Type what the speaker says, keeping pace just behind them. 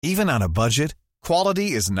Even on a budget,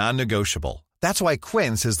 quality is non-negotiable. That's why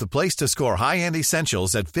Quince is the place to score high-end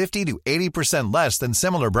essentials at 50 to 80% less than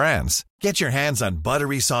similar brands. Get your hands on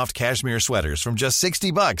buttery soft cashmere sweaters from just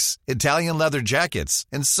 $60, Italian leather jackets,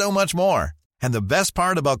 and so much more. And the best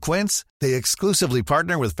part about Quince, they exclusively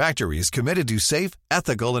partner with factories committed to safe,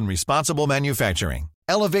 ethical, and responsible manufacturing.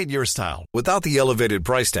 Elevate your style without the elevated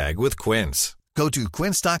price tag with Quince. Go to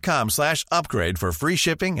quince.com/upgrade for free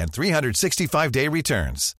shipping and 365-day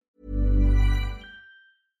returns.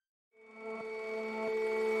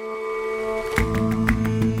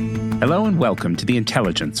 Hello and welcome to The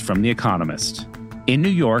Intelligence from The Economist. In New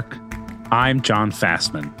York, I'm John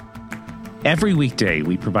Fassman. Every weekday,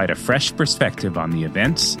 we provide a fresh perspective on the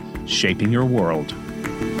events shaping your world.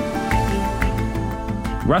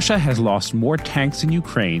 Russia has lost more tanks in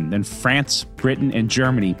Ukraine than France, Britain, and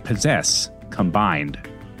Germany possess combined.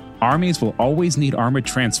 Armies will always need armored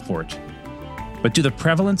transport. But do the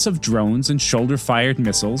prevalence of drones and shoulder-fired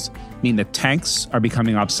missiles mean that tanks are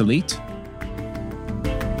becoming obsolete?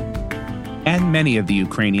 And many of the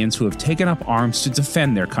Ukrainians who have taken up arms to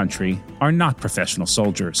defend their country are not professional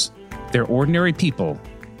soldiers. They're ordinary people,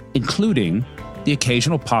 including the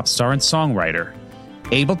occasional pop star and songwriter,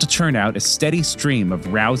 able to churn out a steady stream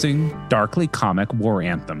of rousing, darkly comic war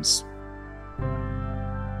anthems.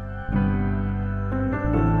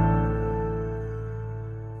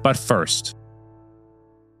 But first,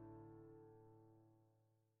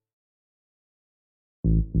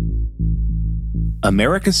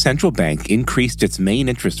 America's central bank increased its main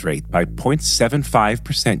interest rate by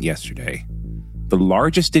 0.75% yesterday, the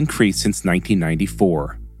largest increase since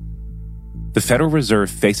 1994. The Federal Reserve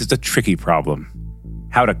faces a tricky problem: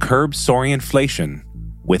 how to curb soaring inflation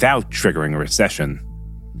without triggering a recession.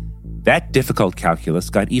 That difficult calculus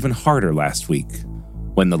got even harder last week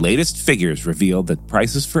when the latest figures revealed that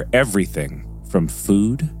prices for everything from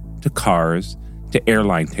food to cars to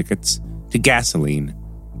airline tickets to gasoline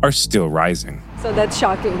are still rising. So that's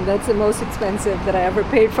shocking. That's the most expensive that I ever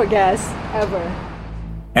paid for gas, ever.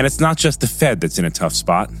 And it's not just the Fed that's in a tough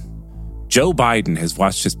spot. Joe Biden has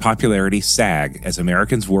watched his popularity sag as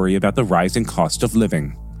Americans worry about the rising cost of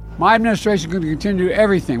living. My administration is going to continue to do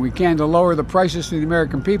everything we can to lower the prices to the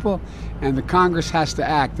American people, and the Congress has to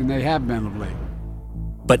act, and they have been of late.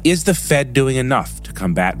 But is the Fed doing enough to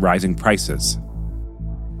combat rising prices?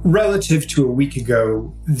 Relative to a week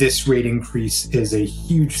ago, this rate increase is a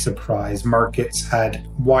huge surprise. Markets had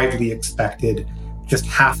widely expected just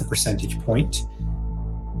half a percentage point.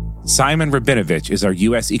 Simon Rabinovich is our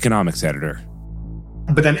U.S. economics editor.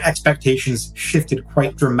 But then expectations shifted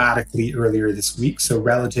quite dramatically earlier this week. So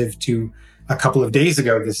relative to a couple of days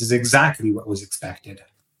ago, this is exactly what was expected.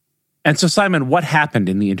 And so, Simon, what happened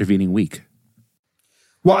in the intervening week?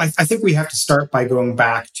 Well, I think we have to start by going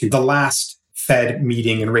back to the last Fed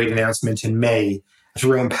meeting and rate announcement in May.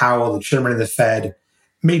 Jerome Powell, the chairman of the Fed,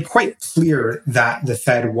 made quite clear that the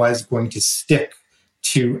Fed was going to stick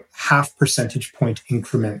to half percentage point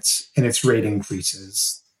increments in its rate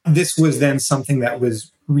increases. This was then something that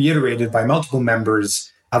was reiterated by multiple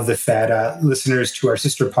members of the Fed. Listeners to our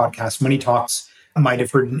sister podcast, Money Talks, might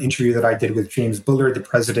have heard an interview that I did with James Bullard, the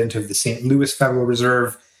president of the St. Louis Federal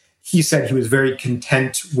Reserve. He said he was very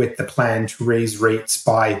content with the plan to raise rates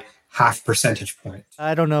by half percentage point.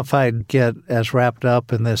 I don't know if I'd get as wrapped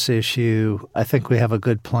up in this issue. I think we have a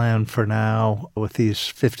good plan for now with these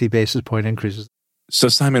 50 basis point increases. So,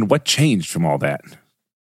 Simon, what changed from all that?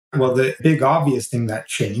 Well, the big obvious thing that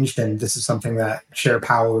changed, and this is something that Chair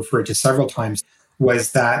Powell referred to several times,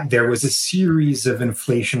 was that there was a series of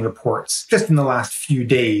inflation reports just in the last few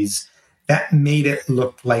days that made it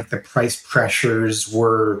look like the price pressures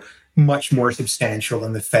were much more substantial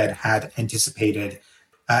than the Fed had anticipated.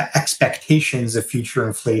 Expectations of future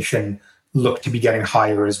inflation look to be getting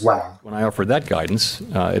higher as well. When I offered that guidance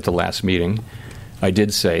at the last meeting, I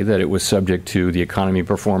did say that it was subject to the economy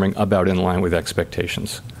performing about in line with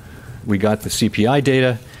expectations. We got the CPI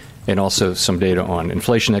data and also some data on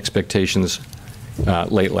inflation expectations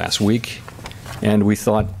late last week. And we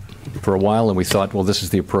thought for a while, well, this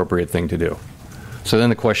is the appropriate thing to do. So then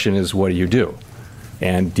the question is, what do you do?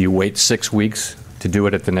 And do you wait 6 weeks to do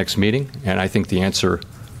it at the next meeting? And I think the answer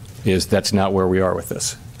is that's not where we are with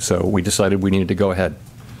this. So we decided we needed to go ahead.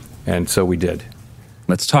 And so we did.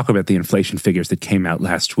 Let's talk about the inflation figures that came out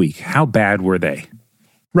last week. How bad were they?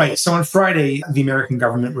 Right. So on Friday, the American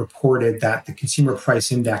government reported that the consumer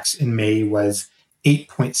price index in May was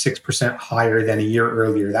 8.6% higher than a year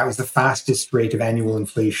earlier. That was the fastest rate of annual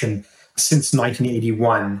inflation since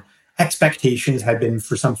 1981. Expectations had been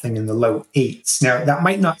for something in the low eights. Now, that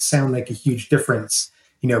might not sound like a huge difference,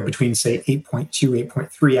 between, say, 8.2,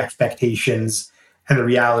 8.3 expectations and the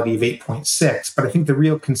reality of 8.6. But I think the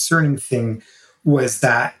real concerning thing was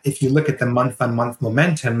that if you look at the month-on-month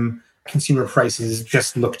momentum, consumer prices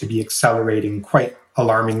just look to be accelerating quite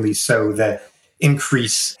alarmingly so. The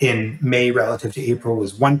increase in May relative to April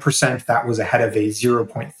was 1%. That was ahead of a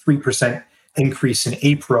 0.3% increase in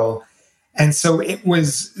April. And so it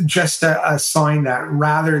was just a sign that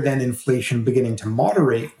rather than inflation beginning to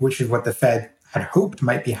moderate, which is what the Fed had hoped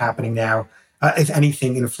might be happening now, if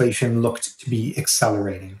anything, inflation looked to be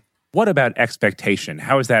accelerating. What about expectation?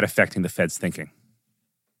 How is that affecting the Fed's thinking?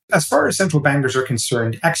 As far as central bankers are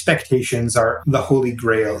concerned, expectations are the holy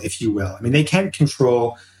grail, if you will. I mean, they can't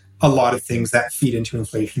control a lot of things that feed into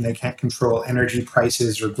inflation. They can't control energy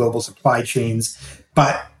prices or global supply chains,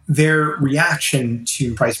 but their reaction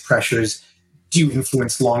to price pressures do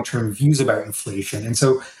influence long-term views about inflation. And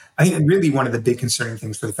so I think really one of the big concerning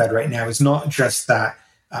things for the Fed right now is not just that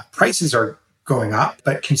prices are going up,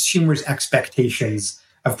 but consumers' expectations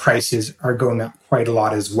of prices are going up quite a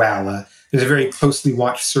lot as well. There's a very closely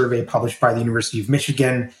watched survey published by the University of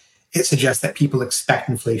Michigan. It suggests that people expect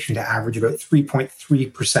inflation to average about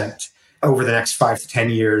 3.3% over the next 5 to 10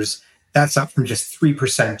 years. That's up from just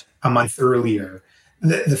 3% a month earlier.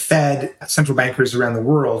 The Fed, central bankers around the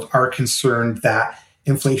world, are concerned that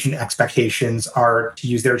inflation expectations are, to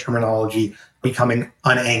use their terminology, becoming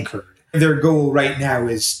unanchored. Their goal right now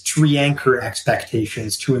is to re-anchor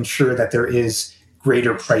expectations to ensure that there is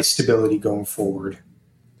greater price stability going forward.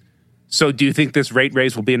 So do you think this rate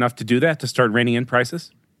raise will be enough to do that, to start reining in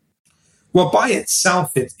prices? Well, by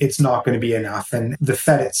itself, it's not going to be enough. And the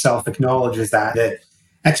Fed itself acknowledges that. The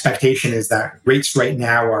expectation is that rates right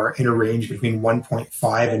now are in a range between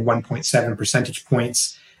 1.5 and 1.7 percentage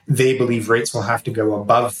points. They believe rates will have to go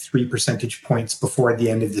above 3 percentage points before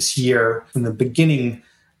the end of this year. From the beginning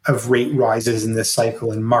of rate rises in this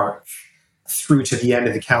cycle in March through to the end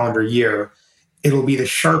of the calendar year, it'll be the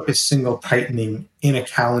sharpest single tightening in a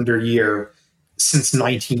calendar year since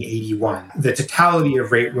 1981. The totality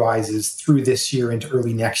of rate rises through this year into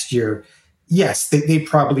early next year, yes, they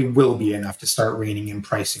probably will be enough to start reining in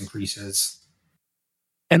price increases.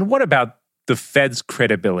 And what about the Fed's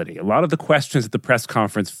credibility? A lot of the questions at the press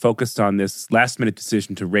conference focused on this last-minute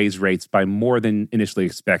decision to raise rates by more than initially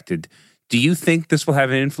expected. Do you think this will have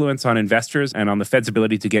an influence on investors and on the Fed's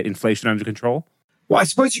ability to get inflation under control? Well, I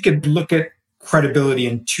suppose you could look at credibility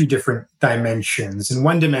in two different dimensions. In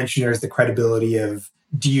one dimension, there's the credibility of,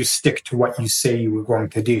 do you stick to what you say you were going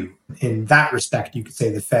to do? In that respect, you could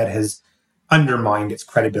say the Fed has undermined its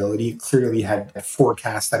credibility. It clearly had a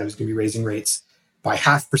forecast that it was going to be raising rates by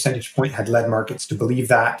 0.5 percentage point, had led markets to believe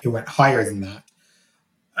that. It went higher than that.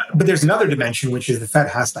 But there's another dimension, which is the Fed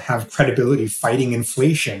has to have credibility fighting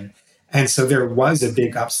inflation. And so there was a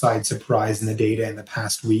big upside surprise in the data in the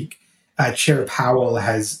past week. Chair Powell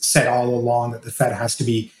has said all along that the Fed has to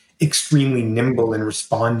be extremely nimble in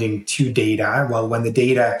responding to data. Well, when the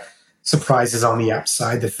data surprises on the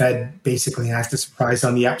upside, the Fed basically has to surprise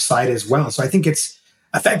on the upside as well. So I think it's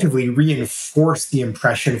effectively reinforced the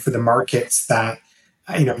impression for the markets that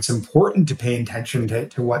it's important to pay attention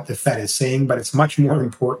to what the Fed is saying, but it's much more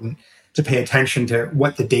important to pay attention to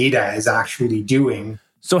what the data is actually doing.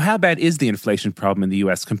 So how bad is the inflation problem in the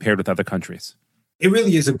U.S. compared with other countries? It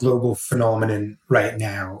really is a global phenomenon right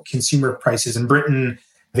now. Consumer prices in Britain,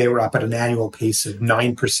 they were up at an annual pace of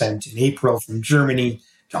 9% in April. From Germany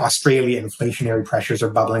to Australia, inflationary pressures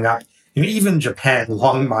are bubbling up. Even Japan,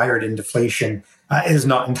 long mired in deflation, is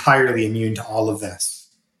not entirely immune to all of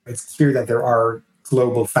this. It's clear that there are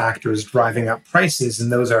global factors driving up prices,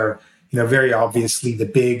 and those are, very obviously the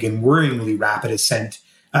big and worryingly rapid ascent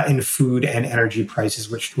in food and energy prices,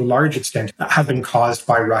 which to a large extent have been caused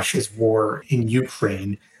by Russia's war in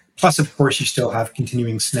Ukraine. Plus, of course, you still have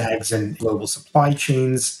continuing snags in global supply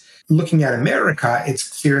chains. Looking at America,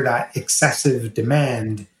 it's clear that excessive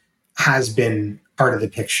demand has been part of the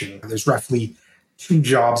picture. There's roughly 2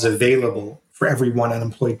 jobs available for every one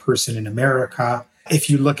unemployed person in America. If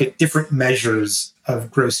you look at different measures of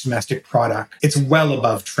gross domestic product, it's well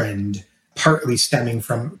above trend, partly stemming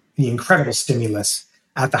from the incredible stimulus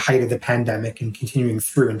at the height of the pandemic and continuing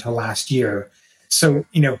through until last year. So,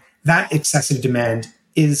 that excessive demand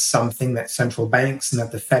is something that central banks and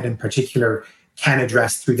that the Fed in particular can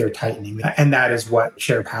address through their tightening. And that is what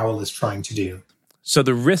Chair Powell is trying to do. So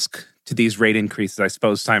the risk to these rate increases, I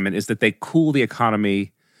suppose, Simon, is that they cool the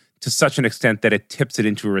economy to such an extent that it tips it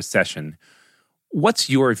into a recession. What's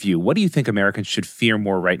your view? What do you think Americans should fear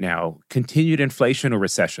more right now? Continued inflation or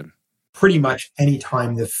recession? Pretty much any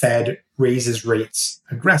time the Fed raises rates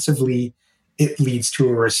aggressively, it leads to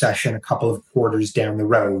a recession a couple of quarters down the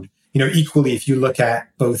road. Equally, if you look at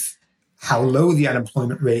both how low the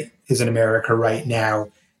unemployment rate is in America right now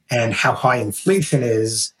and how high inflation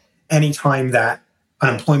is, anytime that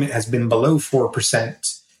unemployment has been below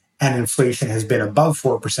 4% and inflation has been above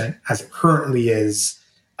 4%, as it currently is,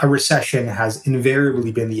 a recession has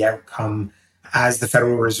invariably been the outcome as the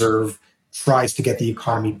Federal Reserve tries to get the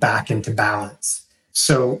economy back into balance.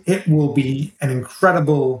 So it will be an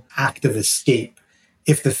incredible act of escape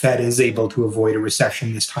if the Fed is able to avoid a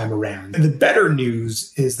recession this time around. The better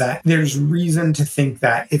news is that there's reason to think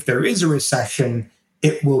that if there is a recession,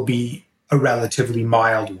 it will be a relatively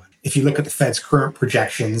mild one. If you look at the Fed's current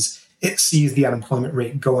projections, it sees the unemployment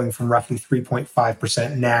rate going from roughly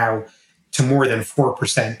 3.5% now to more than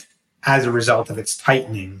 4% as a result of its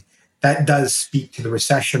tightening. That does speak to the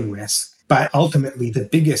recession risk. But ultimately, the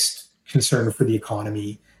biggest concern for the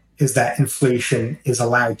economy is that inflation is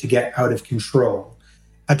allowed to get out of control.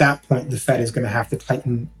 At that point, the Fed is going to have to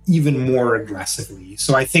tighten even more aggressively.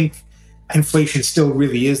 So I think inflation still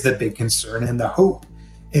really is the big concern. And the hope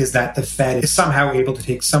is that the Fed is somehow able to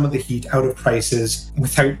take some of the heat out of prices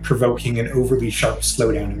without provoking an overly sharp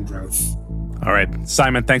slowdown in growth. All right.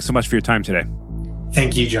 Simon, thanks so much for your time today.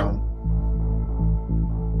 Thank you, John.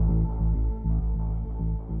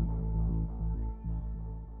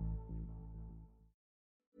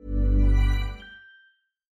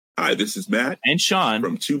 Hi, this is Matt and Sean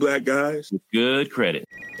from Two Black Guys with Good Credit.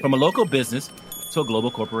 From a local business to a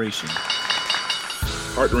global corporation.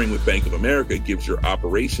 Partnering with Bank of America gives your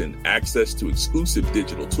operation access to exclusive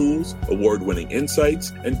digital tools, award-winning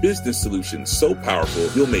insights, and business solutions so powerful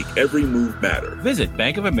you'll make every move matter. Visit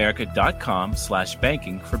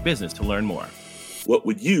bankofamerica.com/banking for business to learn more. What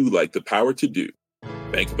would you like the power to do?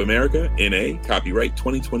 Bank of America, N.A., copyright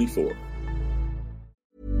 2024.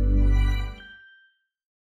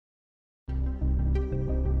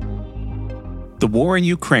 The war in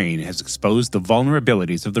Ukraine has exposed the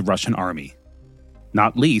vulnerabilities of the Russian army,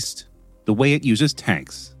 not least the way it uses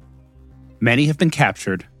tanks. Many have been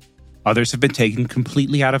captured, others have been taken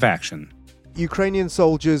completely out of action. Ukrainian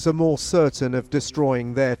soldiers are more certain of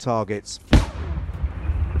destroying their targets.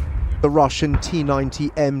 The Russian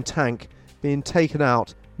T-90M tank being taken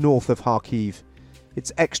out north of Kharkiv.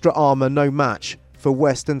 Its extra armour no match for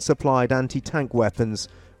Western-supplied anti-tank weapons,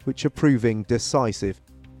 which are proving decisive.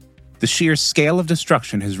 The sheer scale of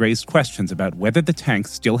destruction has raised questions about whether the tank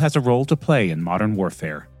still has a role to play in modern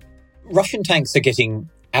warfare. Russian tanks are getting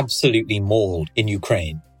absolutely mauled in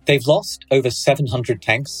Ukraine. They've lost over 700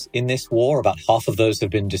 tanks in this war. About half of those have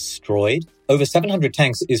been destroyed. Over 700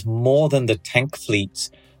 tanks is more than the tank fleets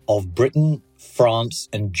of Britain, France,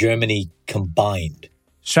 and Germany combined.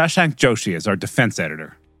 Shashank Joshi is our defense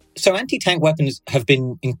editor. So anti-tank weapons have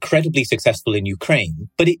been incredibly successful in Ukraine,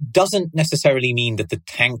 but it doesn't necessarily mean that the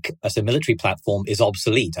tank as a military platform is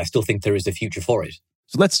obsolete. I still think there is a future for it.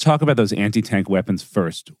 So let's talk about those anti-tank weapons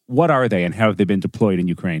first. What are they and how have they been deployed in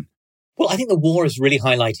Ukraine? Well, I think the war has really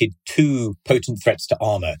highlighted two potent threats to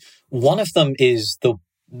armor. One of them is the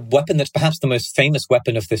weapon that's perhaps the most famous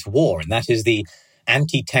weapon of this war, and that is the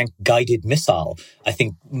anti-tank guided missile. I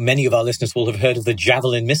think many of our listeners will have heard of the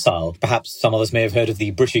Javelin missile. Perhaps some others may have heard of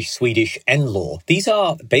the British-Swedish NLAW. These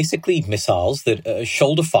are basically missiles that are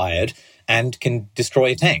shoulder-fired and can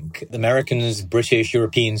destroy a tank. The Americans, British,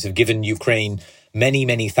 Europeans have given Ukraine many,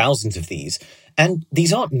 many thousands of these. And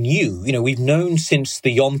these aren't new. You know, we've known since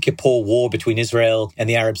the Yom Kippur War between Israel and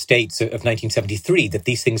the Arab states of 1973 that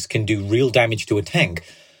these things can do real damage to a tank.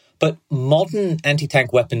 But modern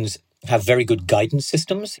anti-tank weapons have very good guidance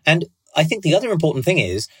systems. And I think the other important thing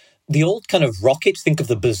is the old kind of rockets, think of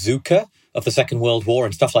the bazooka of the Second World War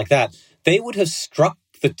and stuff like that, they would have struck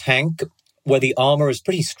the tank where the armor is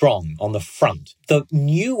pretty strong on the front. The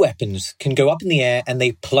new weapons can go up in the air and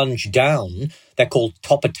they plunge down. They're called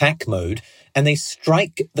top attack mode. And they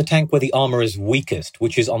strike the tank where the armor is weakest,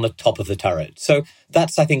 which is on the top of the turret. So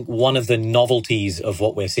that's, I think, one of the novelties of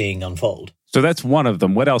what we're seeing unfold. So that's one of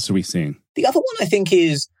them. What else are we seeing? The other one, I think,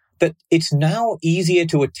 is that it's now easier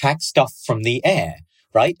to attack stuff from the air,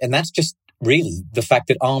 right? And that's just really the fact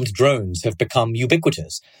that armed drones have become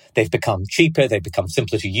ubiquitous. They've become cheaper, they've become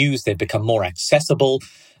simpler to use, they've become more accessible.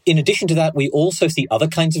 In addition to that, we also see other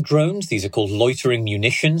kinds of drones. These are called loitering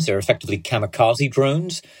munitions. They're effectively kamikaze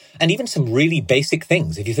drones. And even some really basic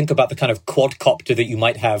things. If you think about the kind of quadcopter that you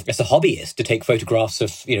might have as a hobbyist to take photographs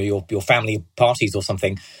of, you know, your family parties or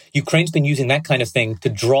something, Ukraine's been using that kind of thing to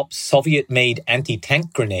drop Soviet-made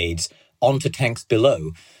anti-tank grenades onto tanks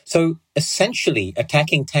below. So essentially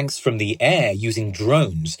attacking tanks from the air using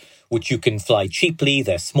drones, which you can fly cheaply,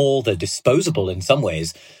 they're small, they're disposable in some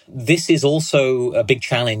ways. This is also a big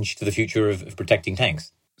challenge to the future of protecting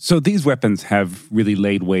tanks. So these weapons have really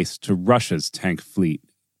laid waste to Russia's tank fleet.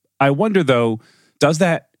 I wonder, though, does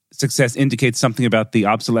that success indicates something about the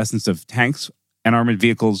obsolescence of tanks and armored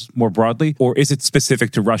vehicles more broadly, or is it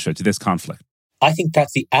specific to Russia, to this conflict? I think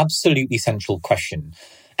that's the absolutely central question.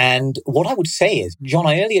 And what I would say is, John,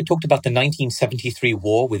 I earlier talked about the 1973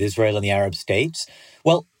 war with Israel and the Arab states.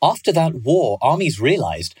 Well, after that war, armies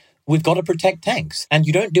realized we've got to protect tanks. And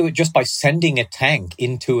you don't do it just by sending a tank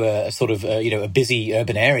into a sort of, a busy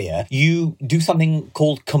urban area. You do something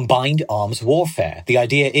called combined arms warfare. The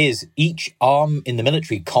idea is each arm in the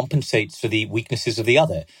military compensates for the weaknesses of the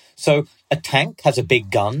other. So a tank has a big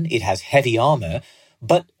gun, it has heavy armor,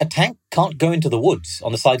 but a tank can't go into the woods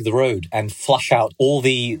on the side of the road and flush out all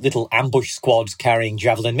the little ambush squads carrying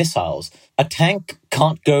Javelin missiles. A tank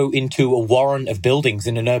can't go into a warren of buildings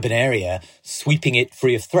in an urban area, sweeping it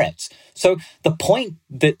free of threats. So the point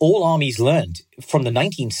that all armies learned from the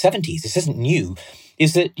 1970s, this isn't new,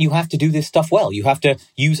 is that you have to do this stuff well. You have to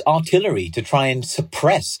use artillery to try and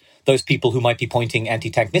suppress those people who might be pointing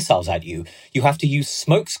anti-tank missiles at you. You have to use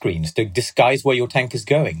smoke screens to disguise where your tank is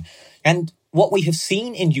going. And what we have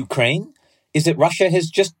seen in Ukraine is that Russia has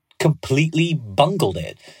just completely bungled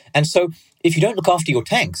it. And so if you don't look after your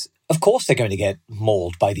tanks, of course they're going to get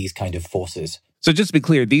mauled by these kind of forces. So just to be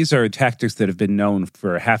clear, these are tactics that have been known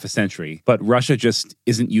for half a century, but Russia just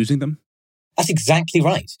isn't using them? That's exactly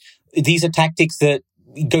right. These are tactics that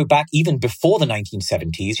go back even before the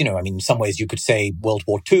 1970s. In some ways you could say World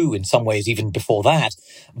War II, in some ways even before that.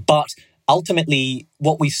 But ultimately,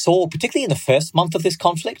 what we saw, particularly in the first month of this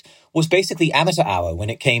conflict, was basically amateur hour when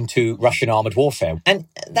it came to Russian armored warfare. And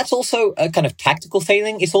that's also a kind of tactical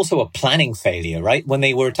failing. It's also a planning failure, right? When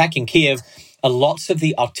they were attacking Kiev, lots of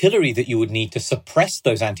the artillery that you would need to suppress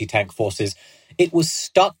those anti-tank forces, it was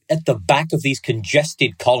stuck at the back of these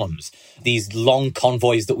congested columns, these long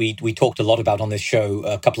convoys that we talked a lot about on this show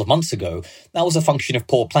a couple of months ago. That was a function of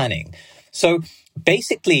poor planning. So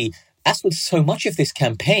basically, as with so much of this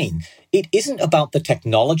campaign, it isn't about the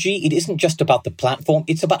technology, it isn't just about the platform,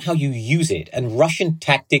 it's about how you use it. And Russian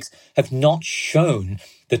tactics have not shown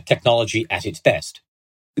the technology at its best.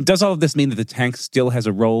 Does all of this mean that the tank still has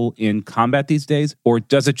a role in combat these days, or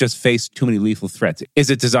does it just face too many lethal threats? Is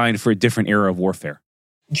it designed for a different era of warfare?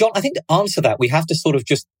 John, I think to answer that, we have to sort of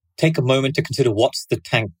just take a moment to consider what's the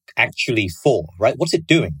tank actually for, right? What's it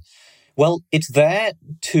doing? Well, it's there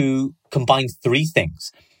to combine three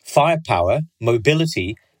things: firepower,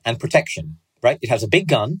 mobility, and protection, right? It has a big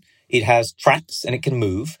gun, it has tracks and it can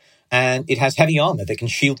move, and it has heavy armor that can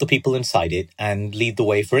shield the people inside it and lead the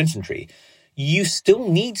way for infantry. You still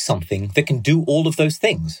need something that can do all of those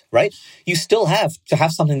things, right? You still have to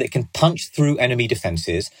have something that can punch through enemy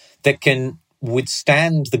defenses, that can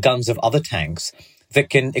withstand the guns of other tanks, that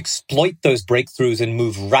can exploit those breakthroughs and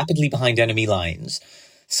move rapidly behind enemy lines.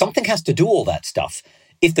 Something has to do all that stuff.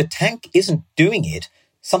 If the tank isn't doing it,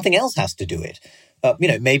 something else has to do it.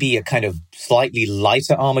 Maybe a kind of slightly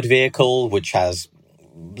lighter armored vehicle, which has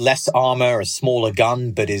less armor, a smaller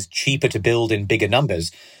gun, but is cheaper to build in bigger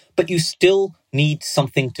numbers. But you still need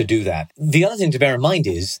something to do that. The other thing to bear in mind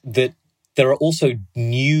is that there are also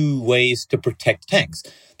new ways to protect tanks.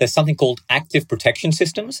 There's something called active protection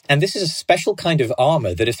systems, and this is a special kind of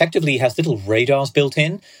armor that effectively has little radars built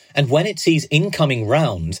in, and when it sees incoming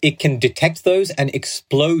rounds, it can detect those and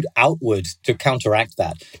explode outwards to counteract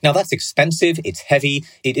that. Now, that's expensive, it's heavy,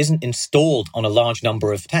 it isn't installed on a large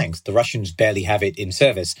number of tanks. The Russians barely have it in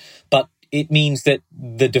service, but it means that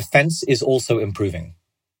the defense is also improving.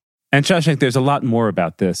 And Shashank, there's a lot more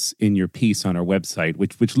about this in your piece on our website,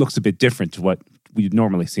 which looks a bit different to what we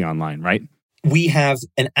normally see online, right? We have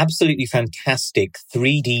an absolutely fantastic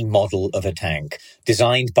 3D model of a tank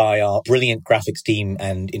designed by our brilliant graphics team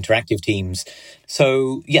and interactive teams.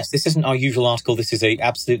 So, yes, this isn't our usual article. This is an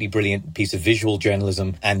absolutely brilliant piece of visual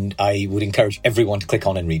journalism, and I would encourage everyone to click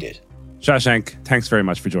on and read it. Shashank, thanks very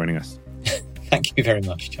much for joining us. Thank you very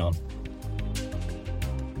much, John.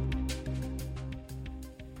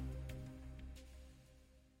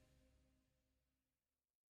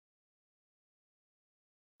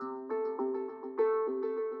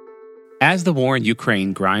 As the war in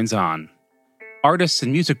Ukraine grinds on, artists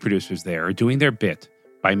and music producers there are doing their bit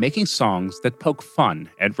by making songs that poke fun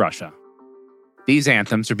at Russia. These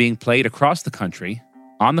anthems are being played across the country,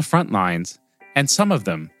 on the front lines, and some of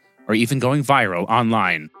them are even going viral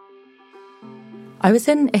online. I was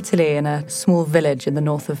in Italy in a small village in the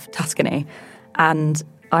north of Tuscany, and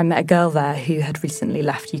I met a girl there who had recently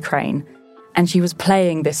left Ukraine, and she was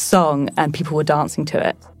playing this song and people were dancing to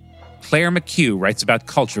it. Claire McHugh writes about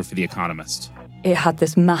culture for The Economist. It had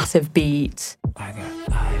this massive beat.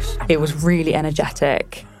 It was really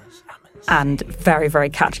energetic and very, very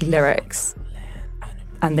catchy lyrics.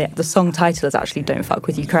 And the song title is actually Don't Fuck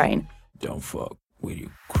With Ukraine. Don't fuck with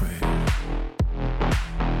Ukraine.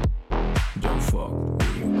 Don't fuck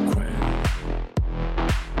with Ukraine.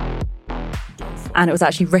 And it was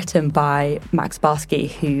actually written by Max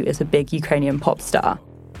Barsky, who is a big Ukrainian pop star.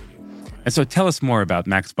 And so tell us more about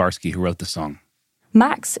Max Barsky, who wrote the song.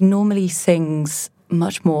 Max normally sings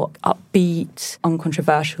much more upbeat,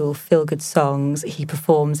 uncontroversial, feel-good songs. He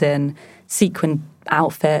performs in sequin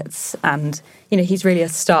outfits and, he's really a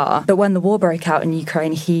star. But when the war broke out in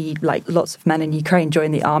Ukraine, he, like lots of men in Ukraine,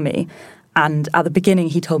 joined the army. And at the beginning,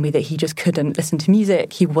 he told me that he just couldn't listen to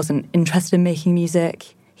music. He wasn't interested in making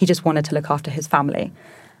music. He just wanted to look after his family.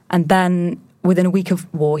 And then within a week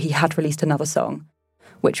of war, he had released another song,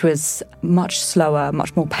 which was much slower,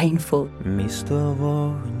 much more painful.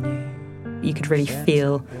 You could really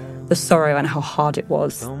feel the sorrow and how hard it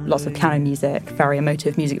was. Lots of piano music, very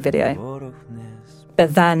emotive music video.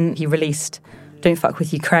 But then he released Don't Fuck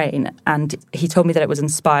With Ukraine, and he told me that it was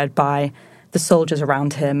inspired by the soldiers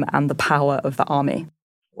around him and the power of the army.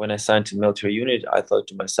 When I signed to the military unit, I thought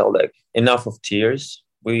to myself, enough of tears.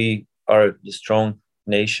 We are the strong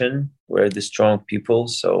nation. We're the strong people,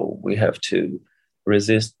 so we have to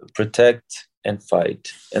resist, protect, and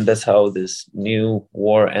fight. And that's how this new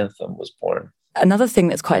war anthem was born. Another thing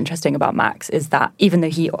that's quite interesting about Max is that even though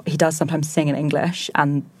he does sometimes sing in English,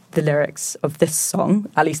 and the lyrics of this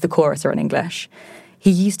song, at least the chorus, are in English,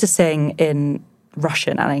 he used to sing in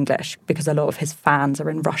Russian and English because a lot of his fans are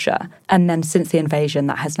in Russia. And then since the invasion,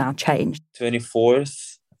 that has now changed.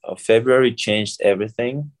 24th of February changed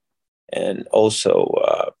everything, and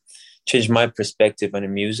also changed my perspective on the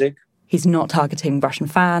music. He's not targeting Russian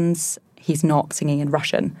fans. He's not singing in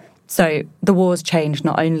Russian. So the war's changed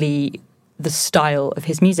not only the style of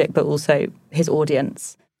his music, but also his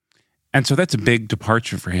audience. And so that's a big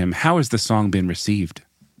departure for him. How has the song been received?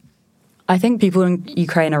 I think people in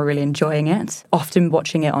Ukraine are really enjoying it, often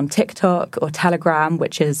watching it on TikTok or Telegram,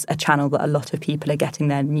 which is a channel that a lot of people are getting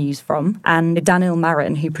their news from. And Daniel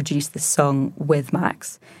Marin, who produced this song with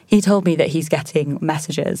Max, he told me that he's getting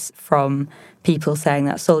messages from people saying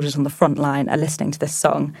that soldiers on the front line are listening to this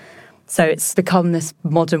song. So it's become this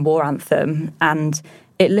modern war anthem, and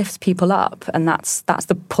it lifts people up. And that's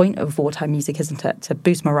the point of wartime music, isn't it? To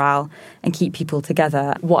boost morale and keep people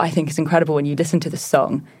together. What I think is incredible when you listen to this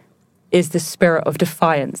song is the spirit of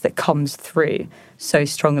defiance that comes through so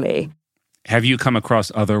strongly. Have you come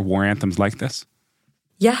across other war anthems like this?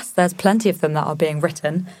 Yes, there's plenty of them that are being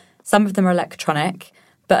written. Some of them are electronic,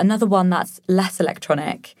 but another one that's less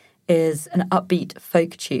electronic is an upbeat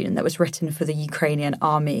folk tune that was written for the Ukrainian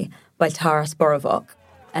army by Taras Borovok,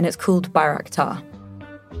 and it's called Bayraktar.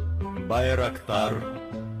 Bayraktar.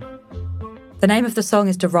 The name of the song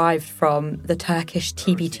is derived from the Turkish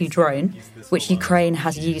TB2 drone, which Ukraine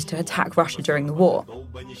has used to attack Russia during the war.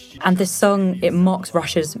 And this song, it mocks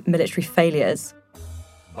Russia's military failures.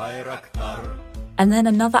 And then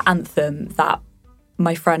another anthem that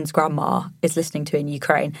my friend's grandma is listening to in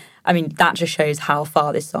Ukraine, I mean, that just shows how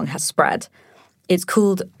far this song has spread. It's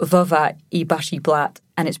called Vova I Bashi Blat,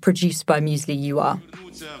 and it's produced by Muesli UR.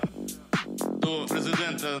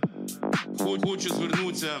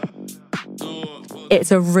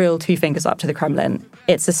 It's a real two fingers up to the Kremlin.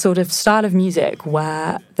 It's a sort of style of music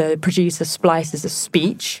where the producer splices a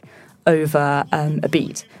speech over a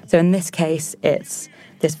beat. So in this case, it's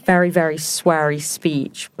this very, very sweary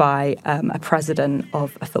speech by a president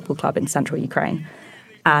of a football club in central Ukraine.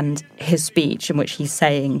 And his speech, in which he's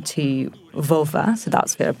saying to Vova, so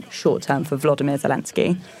that's the short term for Volodymyr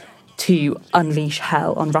Zelensky, to unleash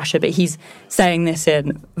hell on Russia. But he's saying this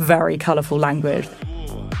in very colourful language.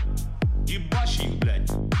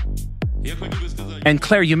 And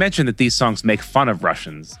Claire, you mentioned that these songs make fun of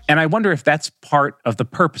Russians. And I wonder if that's part of the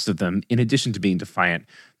purpose of them, in addition to being defiant.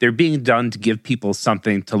 They're being done to give people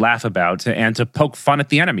something to laugh about and to poke fun at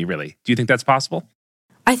the enemy, really. Do you think that's possible?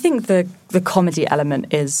 I think the comedy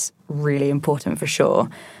element is really important for sure.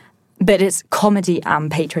 But it's comedy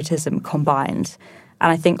and patriotism combined.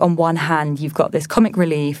 And I think on one hand, you've got this comic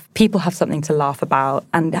relief, people have something to laugh about,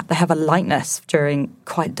 and they have a lightness during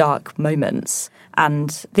quite dark moments. And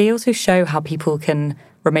they also show how people can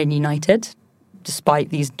remain united despite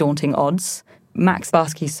these daunting odds. Max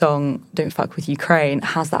Barsky's song, Don't Fuck With Ukraine,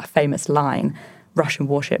 has that famous line, Russian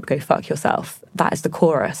warship, go fuck yourself. That is the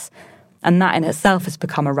chorus. And that in itself has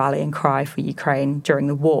become a rallying cry for Ukraine during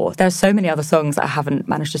the war. There's so many other songs that I haven't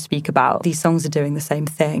managed to speak about. These songs are doing the same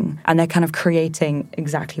thing. And they're kind of creating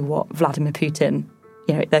exactly what Vladimir Putin,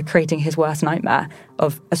 they're creating his worst nightmare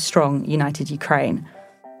of a strong, united Ukraine.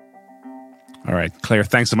 All right. Claire,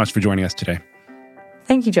 thanks so much for joining us today.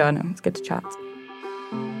 Thank you, John. It's good to chat.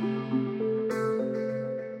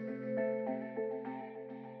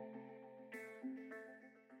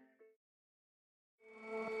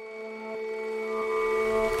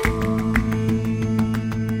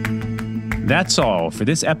 That's all for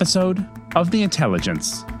this episode of The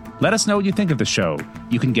Intelligence. Let us know what you think of the show.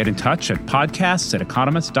 You can get in touch at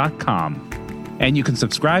podcasts@economist.com. And you can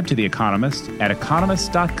subscribe to The Economist at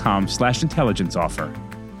economist.com/intelligence offer.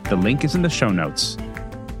 The link is in the show notes.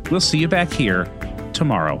 We'll see you back here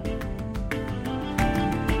tomorrow.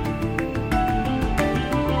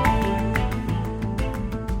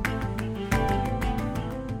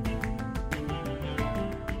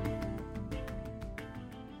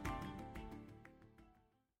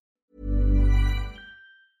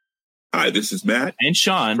 Hi, this is Matt and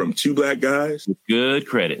Sean from Two Black Guys with Good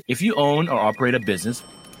Credit. If you own or operate a business,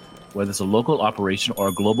 whether it's a local operation or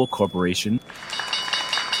a global corporation,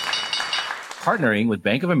 partnering with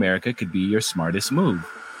Bank of America could be your smartest move.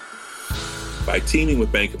 By teaming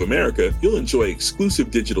with Bank of America, you'll enjoy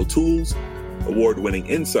exclusive digital tools, award-winning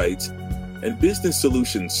insights, and business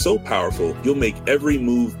solutions so powerful you'll make every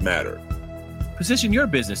move matter. Position your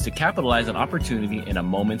business to capitalize on opportunity in a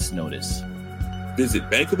moment's notice. Visit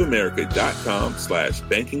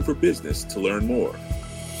bankofamerica.com/banking for business to learn more.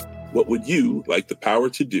 What would you like the power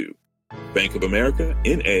to do? Bank of America,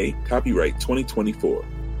 N.A., copyright 2024.